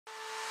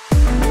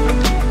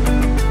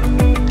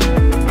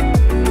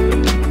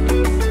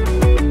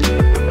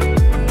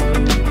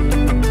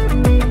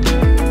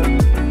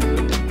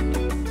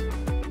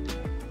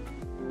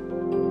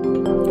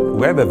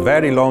a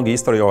very long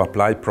history of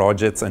applied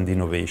projects and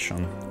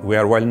innovation. We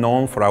are well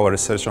known for our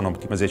research on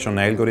optimization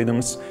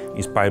algorithms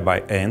inspired by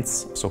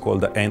ants,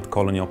 so-called ant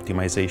colony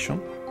optimization.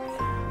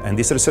 And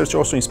this research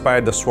also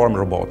inspired the swarm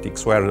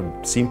robotics, where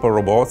simple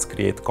robots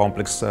create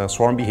complex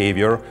swarm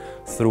behavior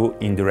through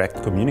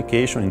indirect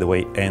communication in the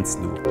way ants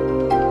do.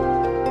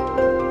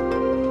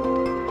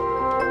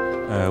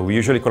 We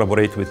usually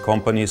collaborate with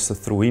companies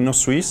through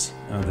InnoSwiss,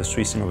 the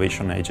Swiss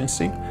innovation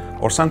agency,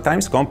 or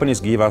sometimes companies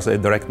give us a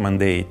direct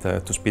mandate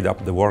to speed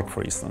up the work,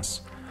 for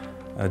instance.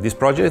 These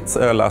projects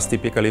last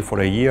typically for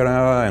a year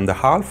and a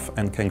half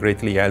and can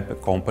greatly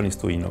help companies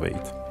to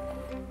innovate.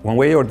 One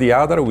way or the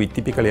other, we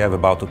typically have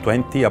about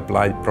 20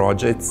 applied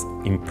projects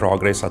in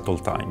progress at all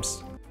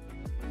times.